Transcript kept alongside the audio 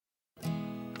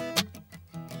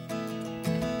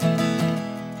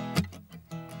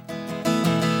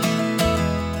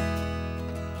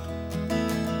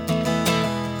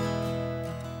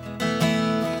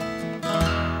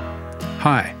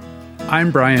Hi,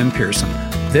 I'm Brian Pearson.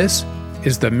 This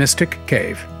is The Mystic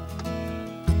Cave.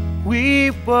 We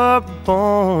were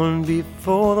born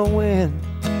before the wind,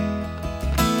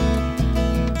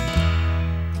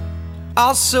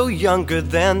 also younger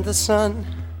than the sun,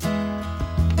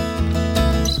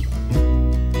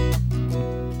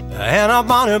 and our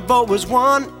bonnet boat was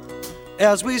one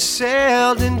as we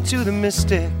sailed into the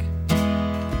mystic.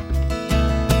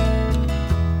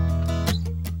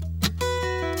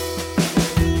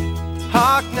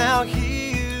 Hark now,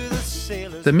 hear the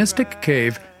sailors. The Mystic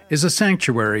Cave is a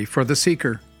sanctuary for the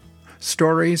seeker.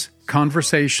 Stories,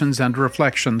 conversations, and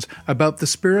reflections about the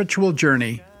spiritual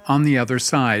journey on the other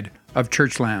side of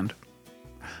Churchland.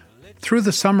 Through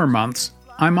the summer months,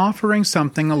 I'm offering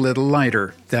something a little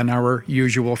lighter than our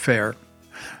usual fare.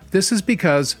 This is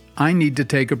because I need to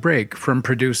take a break from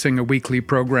producing a weekly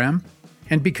program,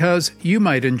 and because you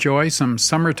might enjoy some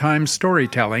summertime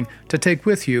storytelling to take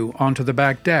with you onto the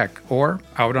back deck or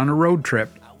out on a road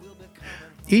trip.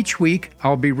 Each week,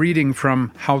 I'll be reading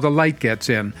from How the Light Gets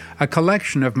In, a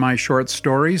collection of my short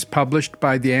stories published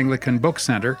by the Anglican Book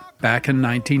Centre back in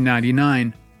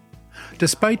 1999.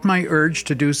 Despite my urge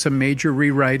to do some major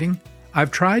rewriting,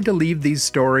 I've tried to leave these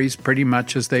stories pretty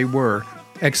much as they were,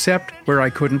 except where I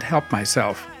couldn't help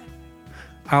myself.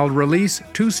 I'll release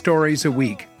 2 stories a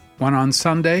week, one on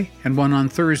Sunday and one on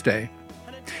Thursday.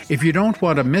 If you don't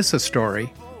want to miss a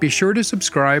story, be sure to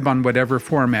subscribe on whatever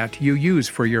format you use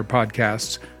for your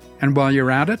podcasts. And while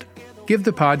you're at it, give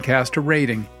the podcast a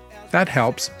rating. That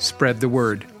helps spread the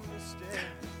word.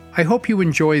 I hope you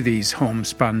enjoy these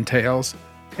homespun tales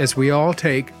as we all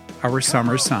take our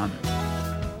summer sun.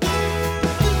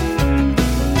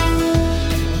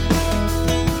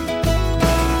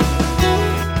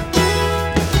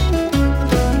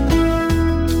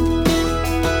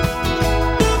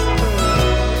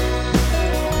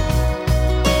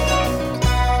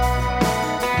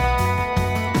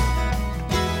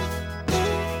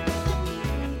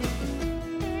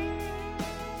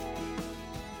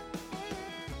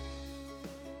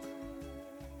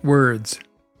 Words.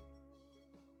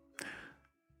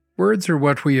 Words are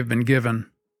what we have been given,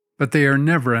 but they are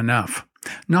never enough,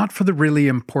 not for the really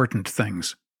important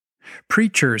things.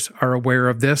 Preachers are aware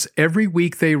of this every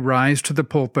week they rise to the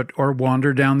pulpit or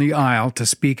wander down the aisle to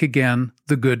speak again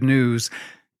the good news.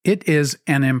 It is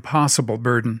an impossible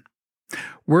burden.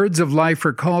 Words of life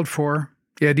are called for,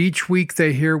 yet each week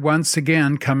they hear once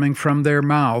again coming from their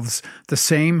mouths the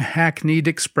same hackneyed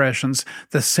expressions,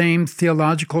 the same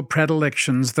theological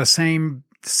predilections, the same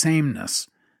sameness.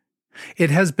 It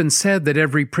has been said that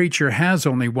every preacher has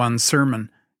only one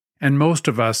sermon, and most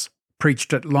of us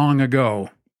preached it long ago.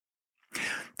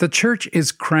 The church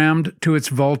is crammed to its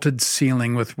vaulted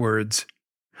ceiling with words.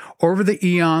 Over the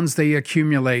eons they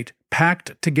accumulate,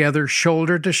 packed together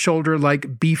shoulder to shoulder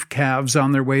like beef calves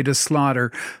on their way to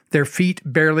slaughter, their feet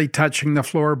barely touching the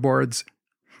floorboards.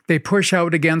 They push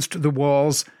out against the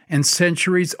walls, and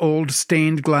centuries-old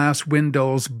stained glass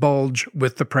windows bulge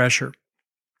with the pressure.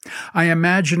 I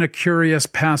imagine a curious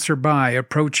passer-by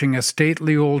approaching a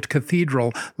stately old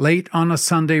cathedral late on a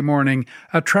Sunday morning,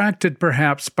 attracted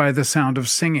perhaps by the sound of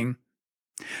singing.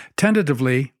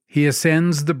 Tentatively, he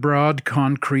ascends the broad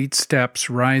concrete steps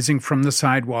rising from the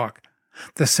sidewalk.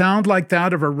 The sound like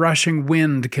that of a rushing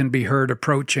wind can be heard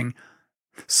approaching.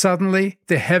 Suddenly,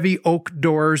 the heavy oak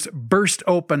doors burst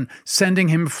open, sending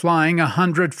him flying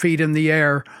 100 feet in the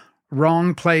air.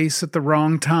 Wrong place at the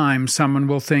wrong time, someone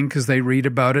will think as they read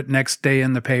about it next day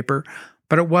in the paper.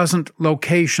 But it wasn't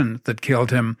location that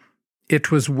killed him.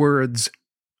 It was words.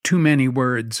 Too many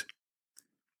words.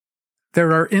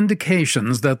 There are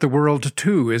indications that the world,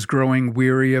 too, is growing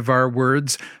weary of our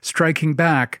words, striking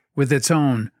back with its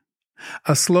own.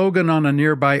 A slogan on a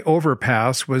nearby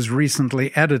overpass was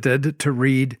recently edited to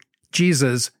read,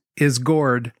 "Jesus is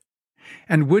gourd."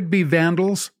 And would-be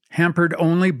vandals, hampered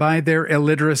only by their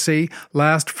illiteracy,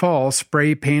 last fall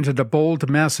spray-painted a bold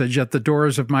message at the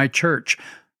doors of my church.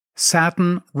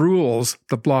 "Satin rules,"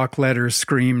 the block letters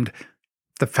screamed.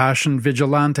 The fashion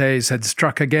vigilantes had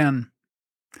struck again.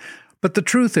 But the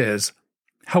truth is,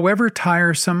 however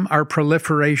tiresome our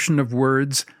proliferation of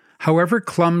words, however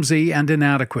clumsy and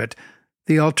inadequate,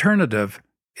 the alternative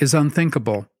is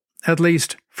unthinkable, at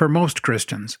least for most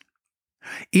Christians.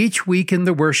 Each week in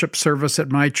the worship service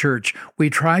at my church, we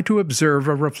try to observe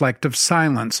a reflective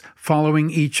silence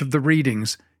following each of the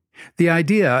readings. The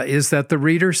idea is that the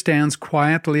reader stands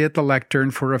quietly at the lectern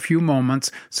for a few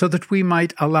moments so that we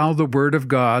might allow the Word of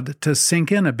God to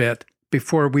sink in a bit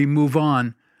before we move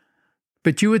on.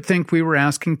 But you would think we were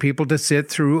asking people to sit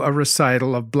through a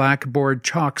recital of blackboard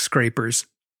chalk scrapers.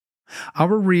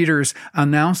 Our readers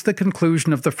announce the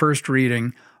conclusion of the first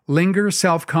reading, linger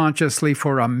self-consciously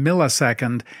for a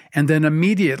millisecond, and then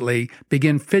immediately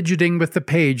begin fidgeting with the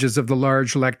pages of the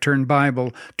large lectern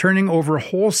Bible, turning over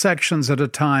whole sections at a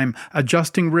time,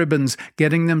 adjusting ribbons,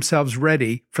 getting themselves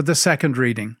ready for the second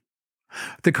reading.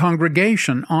 The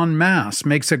congregation en masse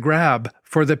makes a grab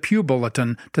for the pew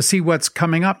bulletin to see what's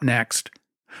coming up next.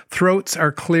 Throats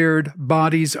are cleared,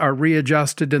 bodies are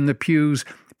readjusted in the pews,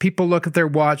 people look at their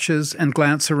watches and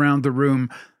glance around the room.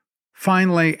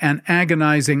 Finally, an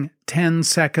agonizing 10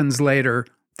 seconds later,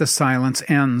 the silence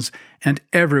ends, and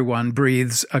everyone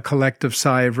breathes a collective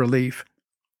sigh of relief.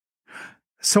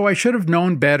 So I should have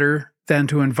known better than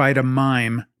to invite a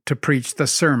mime to preach the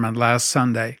sermon last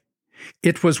Sunday.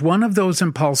 It was one of those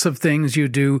impulsive things you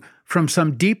do from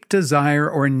some deep desire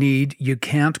or need you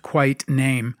can't quite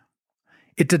name.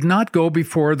 It did not go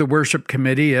before the worship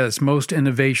committee as most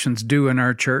innovations do in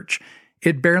our church.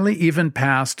 It barely even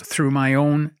passed through my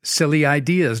own silly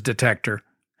ideas detector.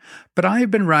 But I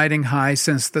have been riding high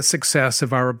since the success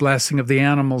of our Blessing of the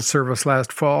Animals service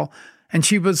last fall, and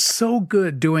she was so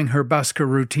good doing her busker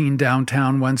routine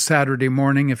downtown one Saturday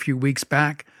morning a few weeks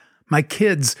back. My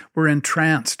kids were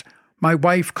entranced. My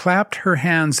wife clapped her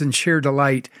hands in sheer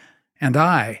delight, and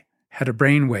I had a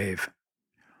brainwave.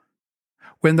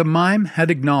 When the mime had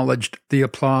acknowledged the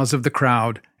applause of the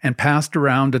crowd and passed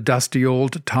around a dusty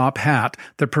old top hat,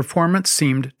 the performance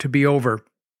seemed to be over.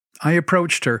 I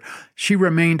approached her. She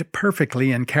remained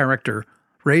perfectly in character,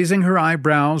 raising her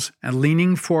eyebrows and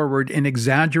leaning forward in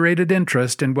exaggerated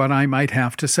interest in what I might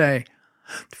have to say.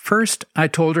 First, I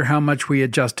told her how much we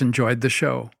had just enjoyed the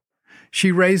show.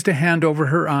 She raised a hand over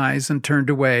her eyes and turned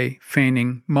away,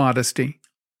 feigning modesty.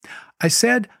 I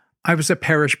said I was a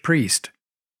parish priest.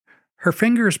 Her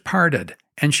fingers parted,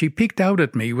 and she peeked out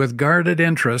at me with guarded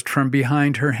interest from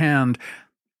behind her hand.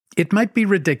 It might be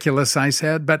ridiculous, I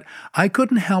said, but I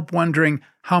couldn't help wondering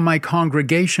how my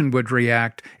congregation would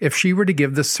react if she were to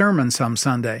give the sermon some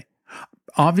Sunday.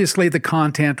 Obviously, the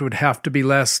content would have to be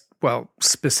less,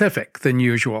 specific than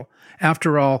usual.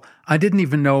 After all, I didn't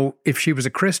even know if she was a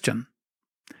Christian.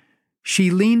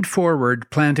 She leaned forward,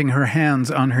 planting her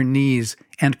hands on her knees,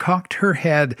 and cocked her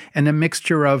head in a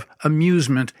mixture of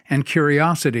amusement and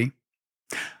curiosity.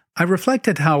 I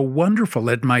reflected how wonderful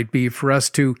it might be for us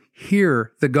to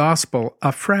hear the gospel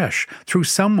afresh through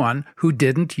someone who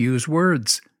didn't use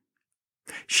words.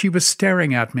 She was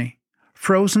staring at me,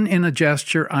 frozen in a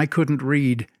gesture I couldn't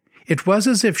read. It was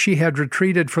as if she had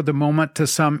retreated for the moment to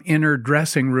some inner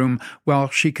dressing room while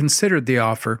she considered the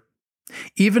offer.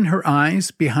 Even her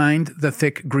eyes, behind the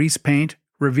thick grease paint,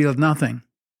 revealed nothing.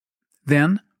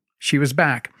 Then she was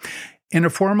back. In a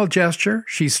formal gesture,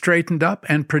 she straightened up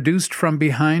and produced from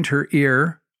behind her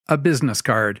ear a business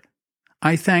card.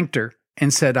 I thanked her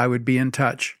and said I would be in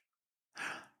touch.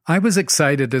 I was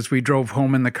excited as we drove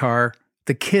home in the car.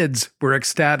 The kids were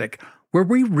ecstatic. Were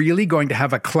we really going to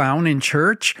have a clown in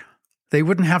church? They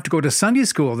wouldn't have to go to Sunday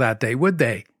school that day, would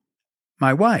they?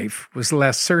 My wife was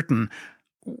less certain.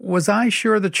 Was I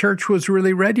sure the church was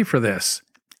really ready for this?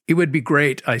 It would be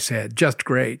great, I said, just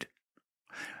great.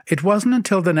 It wasn't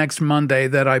until the next Monday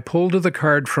that I pulled the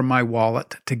card from my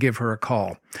wallet to give her a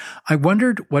call. I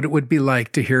wondered what it would be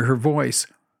like to hear her voice.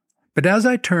 But as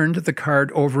I turned the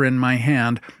card over in my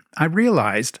hand, I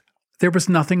realized there was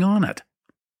nothing on it.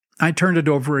 I turned it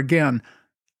over again.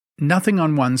 Nothing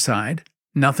on one side,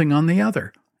 nothing on the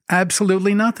other.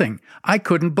 Absolutely nothing. I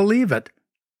couldn't believe it.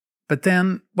 But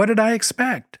then, what did I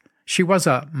expect? She was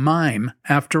a mime,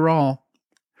 after all.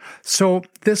 So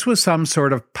this was some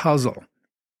sort of puzzle.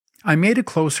 I made a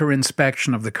closer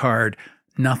inspection of the card.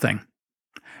 Nothing.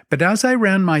 But as I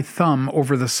ran my thumb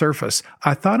over the surface,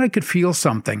 I thought I could feel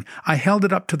something. I held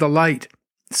it up to the light.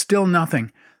 Still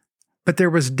nothing. But there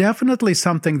was definitely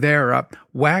something there, a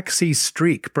waxy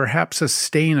streak, perhaps a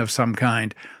stain of some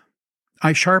kind.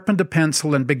 I sharpened a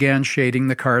pencil and began shading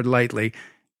the card lightly.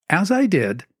 As I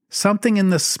did, something in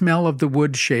the smell of the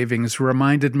wood shavings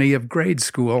reminded me of grade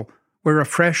school, where a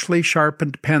freshly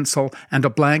sharpened pencil and a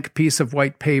blank piece of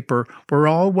white paper were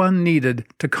all one needed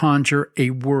to conjure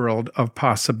a world of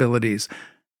possibilities.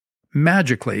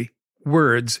 Magically,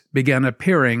 words began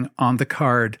appearing on the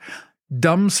card.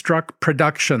 Dumbstruck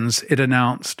Productions, it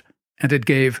announced, and it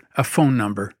gave a phone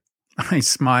number. I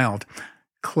smiled.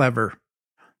 Clever.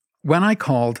 When I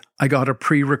called, I got a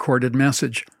pre-recorded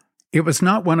message. It was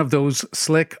not one of those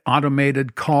slick,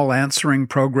 automated call-answering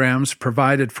programs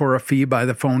provided for a fee by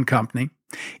the phone company.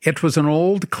 It was an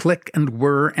old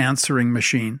click-and-whir answering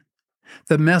machine.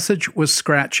 The message was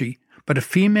scratchy, but a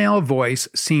female voice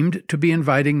seemed to be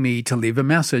inviting me to leave a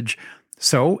message.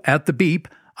 So, at the beep,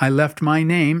 I left my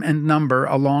name and number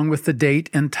along with the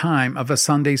date and time of a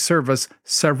Sunday service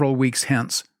several weeks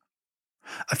hence.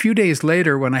 A few days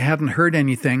later, when I hadn't heard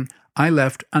anything, I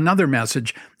left another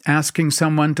message asking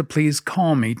someone to please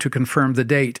call me to confirm the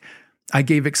date. I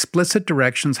gave explicit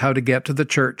directions how to get to the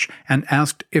church and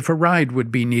asked if a ride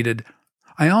would be needed.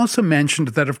 I also mentioned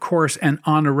that, of course, an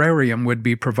honorarium would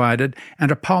be provided and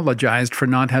apologized for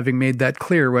not having made that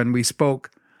clear when we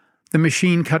spoke. The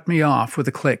machine cut me off with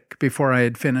a click before I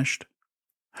had finished.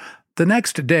 The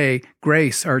next day,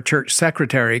 Grace, our church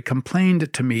secretary,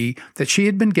 complained to me that she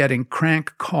had been getting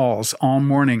crank calls all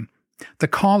morning. The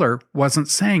caller wasn't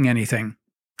saying anything.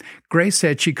 Grace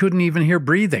said she couldn't even hear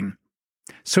breathing,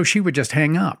 so she would just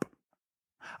hang up.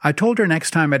 I told her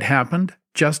next time it happened,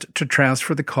 just to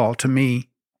transfer the call to me.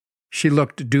 She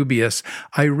looked dubious.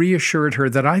 I reassured her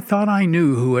that I thought I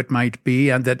knew who it might be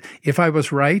and that if I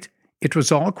was right, it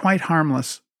was all quite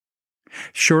harmless.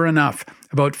 Sure enough,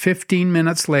 about 15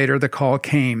 minutes later the call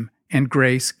came, and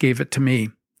Grace gave it to me.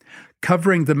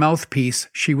 Covering the mouthpiece,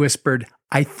 she whispered,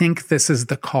 "I think this is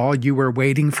the call you were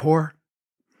waiting for."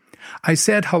 I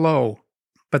said hello,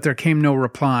 but there came no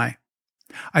reply.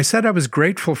 I said I was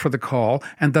grateful for the call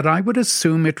and that I would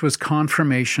assume it was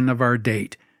confirmation of our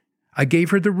date. I gave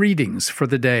her the readings for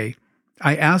the day.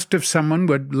 I asked if someone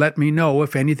would let me know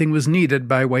if anything was needed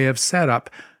by way of setup.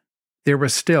 There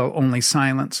was still only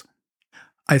silence.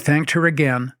 I thanked her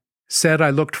again, said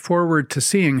I looked forward to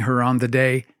seeing her on the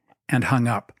day, and hung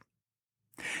up.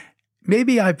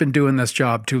 Maybe I've been doing this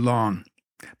job too long,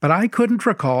 but I couldn't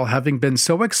recall having been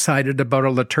so excited about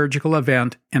a liturgical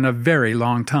event in a very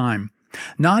long time.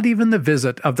 Not even the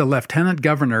visit of the Lieutenant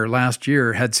Governor last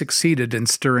year had succeeded in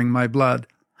stirring my blood.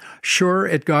 Sure,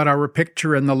 it got our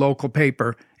picture in the local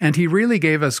paper, and he really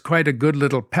gave us quite a good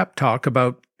little pep talk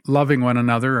about loving one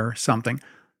another or something.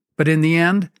 But in the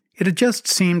end, it had just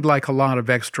seemed like a lot of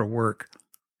extra work.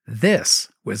 This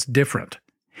was different.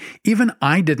 Even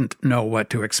I didn't know what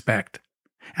to expect.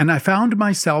 And I found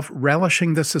myself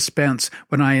relishing the suspense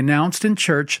when I announced in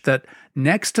church that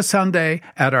next Sunday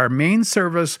at our main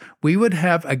service we would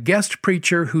have a guest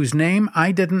preacher whose name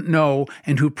I didn't know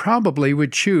and who probably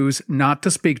would choose not to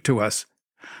speak to us.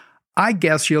 "I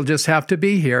guess you'll just have to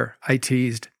be here," I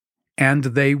teased. And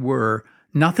they were.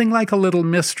 Nothing like a little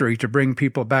mystery to bring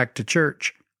people back to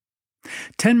church.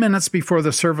 10 minutes before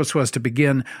the service was to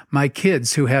begin, my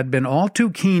kids, who had been all too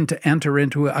keen to enter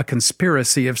into a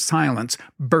conspiracy of silence,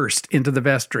 burst into the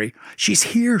vestry. She's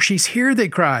here, they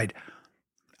cried.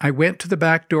 I went to the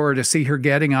back door to see her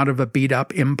getting out of a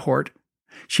beat-up import.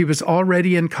 She was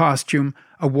already in costume,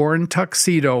 a worn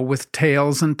tuxedo with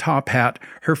tails and top hat,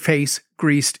 her face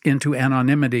greased into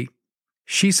anonymity.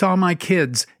 She saw my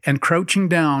kids and, crouching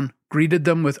down, greeted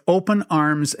them with open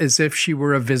arms as if she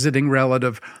were a visiting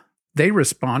relative. They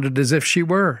responded as if she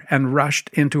were, and rushed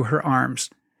into her arms.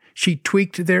 She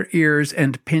tweaked their ears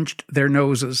and pinched their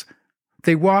noses.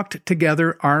 They walked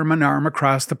together arm in arm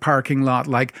across the parking lot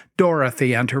like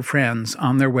Dorothy and her friends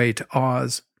on their way to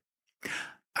Oz.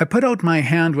 I put out my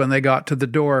hand when they got to the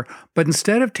door, but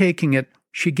instead of taking it,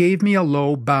 she gave me a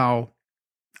low bow.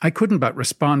 I couldn't but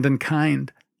respond in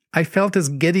kind. I felt as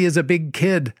giddy as a big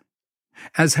kid.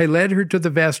 As I led her to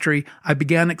the vestry, I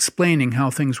began explaining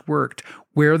how things worked,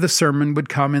 where the sermon would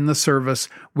come in the service,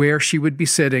 where she would be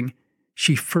sitting.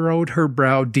 She furrowed her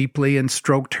brow deeply and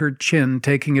stroked her chin,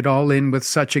 taking it all in with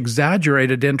such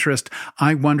exaggerated interest,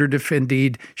 I wondered if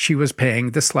indeed she was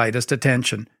paying the slightest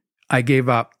attention. I gave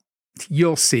up.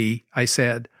 "You'll see," I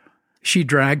said. She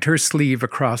dragged her sleeve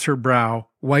across her brow,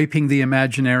 wiping the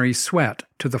imaginary sweat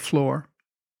to the floor.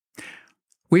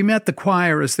 We met the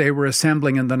choir as they were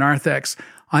assembling in the narthex.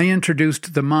 I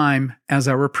introduced the mime as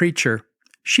our preacher.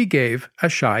 She gave a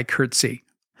shy curtsy.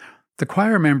 The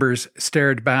choir members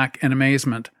stared back in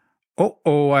amazement.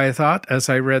 Oh, I thought as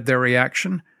I read their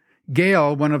reaction.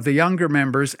 Gail, one of the younger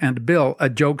members, and Bill, a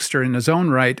jokester in his own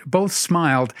right, both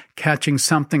smiled, catching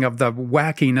something of the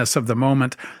wackiness of the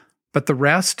moment, but the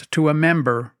rest, to a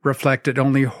member, reflected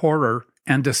only horror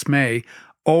and dismay.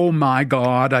 Oh my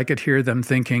God, I could hear them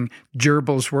thinking,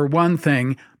 gerbils were one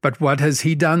thing, but what has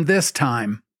he done this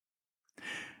time?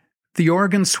 The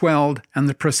organ swelled and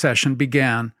the procession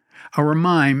began. Our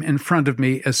mime in front of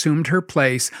me assumed her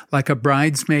place like a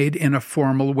bridesmaid in a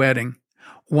formal wedding.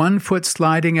 One foot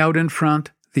sliding out in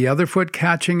front, the other foot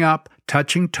catching up,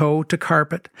 touching toe to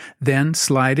carpet, then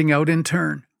sliding out in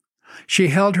turn. She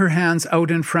held her hands out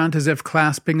in front as if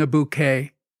clasping a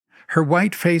bouquet. Her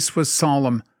white face was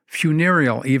solemn,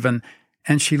 funereal even,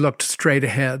 and she looked straight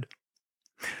ahead.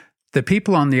 The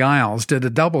people on the aisles did a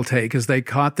double take as they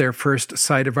caught their first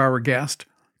sight of our guest.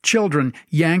 Children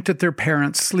yanked at their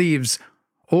parents' sleeves.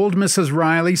 Old Mrs.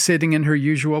 Riley, sitting in her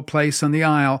usual place on the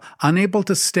aisle, unable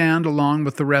to stand along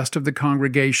with the rest of the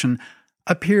congregation,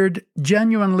 appeared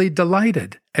genuinely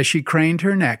delighted as she craned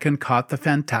her neck and caught the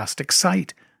fantastic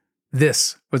sight.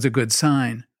 This was a good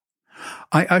sign.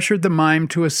 I ushered the mime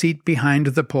to a seat behind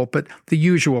the pulpit, the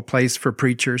usual place for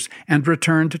preachers, and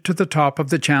returned to the top of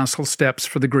the chancel steps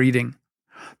for the greeting.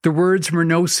 The words were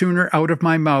no sooner out of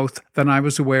my mouth than I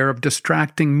was aware of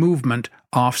distracting movement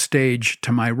off stage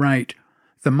to my right.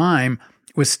 The mime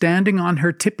was standing on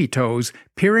her tippy toes,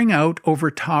 peering out over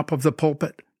top of the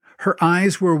pulpit. Her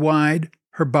eyes were wide,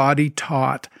 her body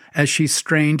taut, as she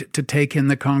strained to take in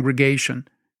the congregation.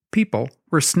 People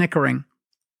were snickering.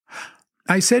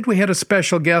 I said we had a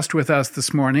special guest with us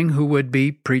this morning who would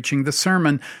be preaching the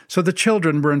sermon, so the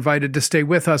children were invited to stay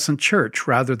with us in church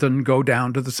rather than go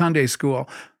down to the Sunday school.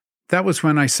 That was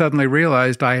when I suddenly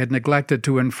realized I had neglected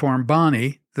to inform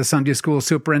Bonnie, the Sunday school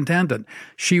superintendent.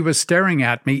 She was staring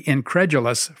at me,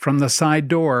 incredulous, from the side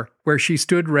door, where she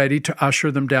stood ready to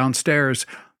usher them downstairs.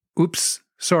 "Oops,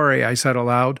 sorry," I said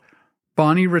aloud.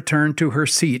 Bonnie returned to her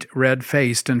seat,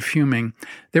 red-faced and fuming.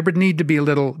 There would need to be a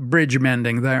little bridge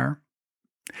mending there.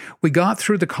 We got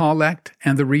through the collect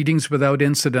and the readings without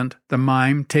incident, the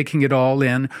mime taking it all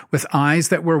in, with eyes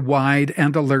that were wide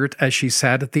and alert as she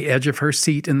sat at the edge of her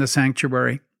seat in the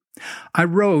sanctuary. I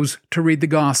rose to read the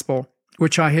Gospel,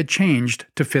 which I had changed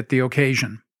to fit the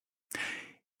occasion.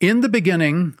 "In the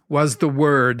beginning was the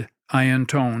Word," I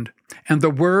intoned, "and the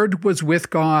Word was with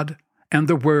God, and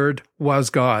the Word was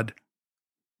God."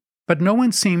 But no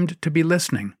one seemed to be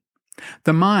listening.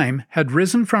 The mime had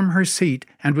risen from her seat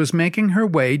and was making her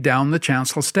way down the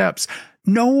chancel steps.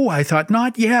 "No," I thought,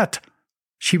 "not yet."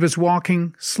 She was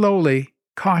walking slowly,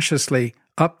 cautiously,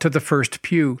 up to the first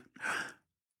pew.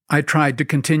 I tried to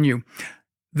continue.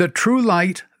 "The true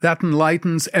light that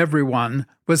enlightens everyone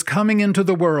was coming into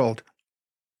the world."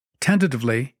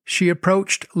 Tentatively, she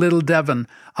approached little Devon,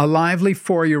 a lively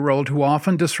 4-year-old who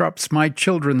often disrupts my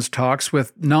children's talks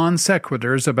with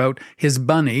non-sequiturs about his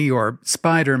bunny or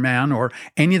Spider-Man or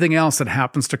anything else that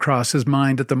happens to cross his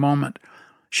mind at the moment.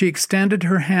 She extended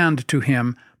her hand to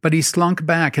him, but he slunk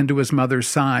back into his mother's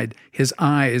side, his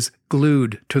eyes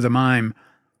glued to the mime.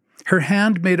 Her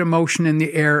hand made a motion in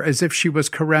the air as if she was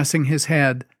caressing his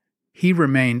head. He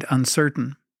remained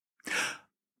uncertain.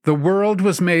 "The world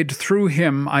was made through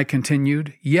him," I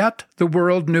continued, "yet the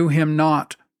world knew him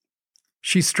not."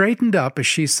 She straightened up as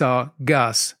she saw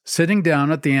Gus sitting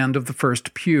down at the end of the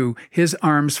first pew, his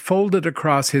arms folded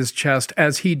across his chest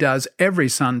as he does every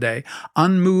Sunday,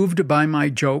 unmoved by my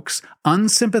jokes,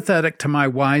 unsympathetic to my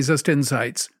wisest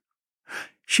insights.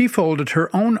 She folded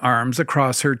her own arms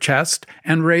across her chest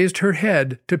and raised her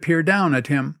head to peer down at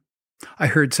him. I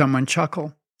heard someone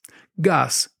chuckle.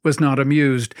 Gus was not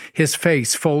amused, his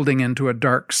face folding into a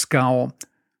dark scowl.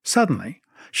 Suddenly,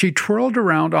 she twirled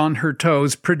around on her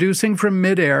toes, producing from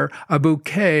midair a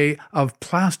bouquet of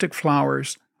plastic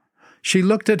flowers. She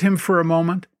looked at him for a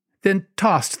moment, then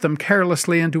tossed them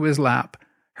carelessly into his lap.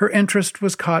 Her interest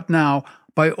was caught now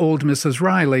by old Mrs.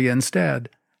 Riley instead,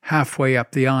 halfway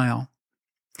up the aisle.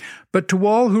 But to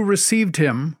all who received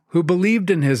him, who believed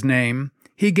in his name,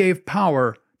 he gave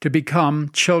power to become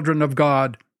children of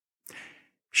God.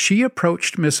 She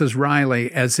approached Mrs. Riley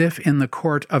as if in the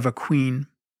court of a queen.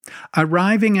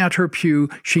 Arriving at her pew,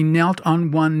 she knelt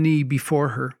on one knee before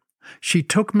her. She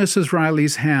took Mrs.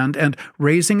 Riley's hand and,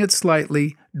 raising it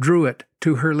slightly, drew it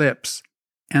to her lips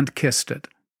and kissed it.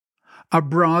 A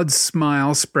broad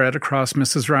smile spread across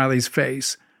Mrs. Riley's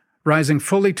face. Rising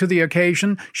fully to the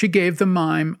occasion, she gave the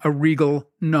mime a regal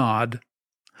nod.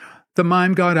 The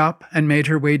mime got up and made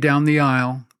her way down the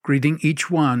aisle, greeting each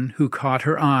one who caught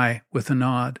her eye with a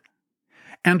nod.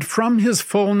 "And from his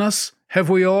fullness have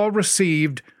we all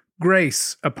received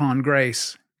grace upon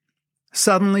grace."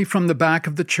 Suddenly, from the back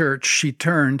of the church, she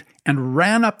turned and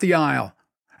ran up the aisle.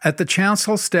 At the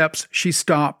chancel steps, she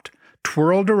stopped,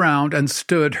 twirled around, and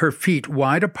stood, her feet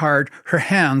wide apart, her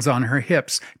hands on her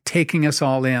hips, taking us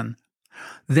all in.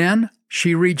 Then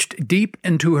she reached deep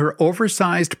into her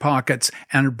oversized pockets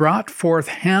and brought forth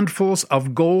handfuls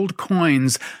of gold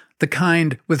coins, the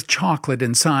kind with chocolate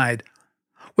inside.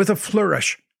 With a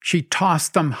flourish, she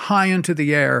tossed them high into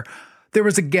the air. There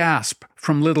was a gasp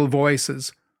from little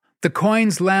voices. The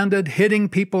coins landed, hitting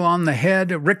people on the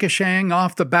head, ricocheting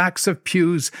off the backs of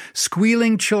pews.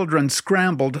 Squealing children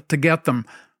scrambled to get them.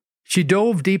 She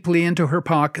dove deeply into her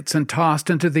pockets and tossed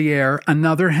into the air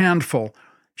another handful.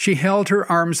 She held her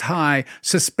arms high,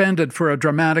 suspended for a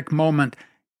dramatic moment,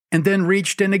 and then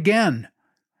reached in again.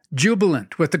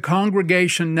 Jubilant, with the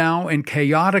congregation now in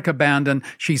chaotic abandon,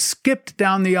 she skipped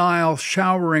down the aisle,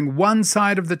 showering one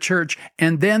side of the church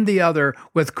and then the other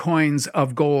with coins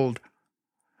of gold.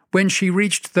 When she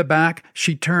reached the back,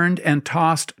 she turned and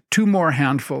tossed 2 more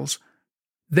handfuls.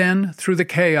 Then, through the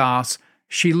chaos,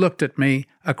 she looked at me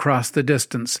across the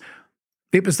distance.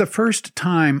 It was the first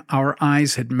time our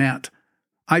eyes had met.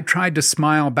 I tried to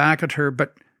smile back at her,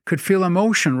 but could feel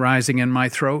emotion rising in my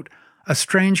throat, a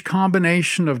strange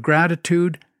combination of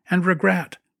gratitude and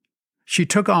regret. She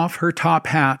took off her top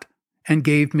hat and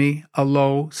gave me a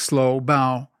low, slow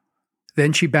bow.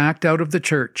 Then she backed out of the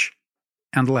church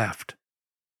and left.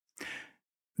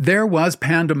 There was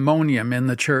pandemonium in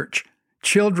the church.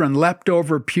 Children leapt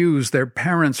over pews, their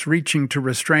parents reaching to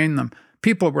restrain them.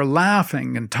 People were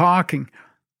laughing and talking.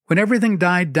 When everything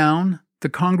died down, the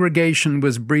congregation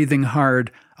was breathing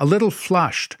hard, a little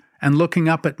flushed, and looking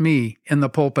up at me in the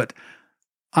pulpit.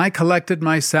 I collected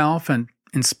myself and,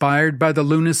 inspired by the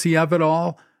lunacy of it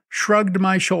all, shrugged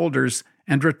my shoulders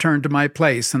and returned to my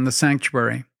place in the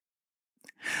sanctuary.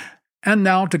 "And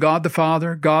now to God the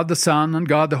Father, God the Son, and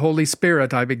God the Holy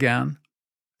Spirit," I began.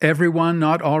 Everyone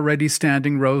not already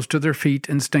standing rose to their feet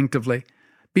instinctively.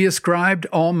 "Be ascribed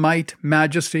all might,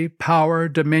 majesty, power,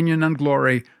 dominion, and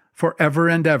glory, forever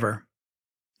and ever."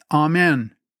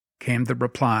 "Amen," came the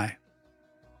reply.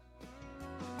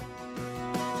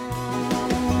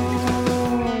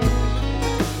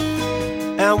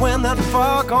 And when that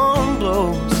foghorn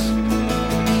blows,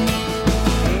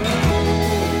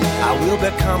 I will be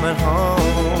coming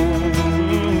home.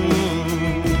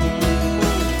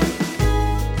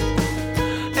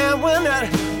 And when that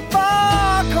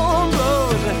foghorn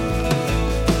blows,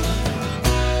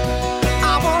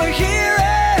 I want to hear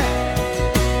it.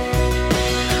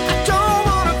 I don't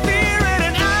want to fear it.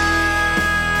 And I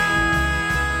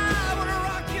want to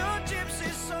rock your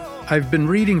gypsy soul. I've been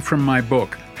reading from my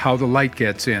book, How the Light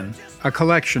Gets In, a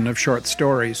collection of short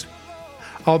stories.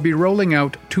 I'll be rolling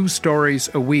out 2 stories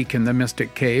a week in the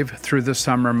Mystic Cave through the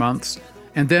summer months,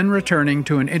 and then returning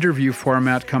to an interview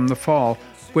format come the fall,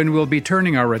 when we'll be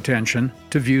turning our attention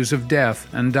to views of death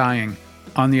and dying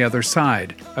on the other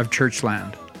side of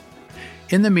Churchland.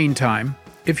 In the meantime,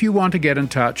 if you want to get in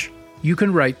touch, you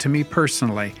can write to me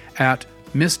personally at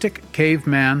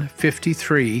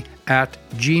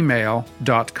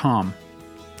mysticcaveman53@gmail.com.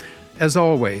 As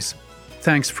always,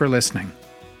 thanks for listening.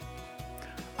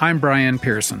 I'm Brian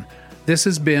Pearson. This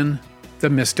has been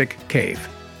The Mystic Cave.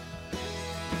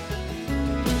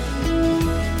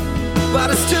 But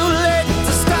it's too late.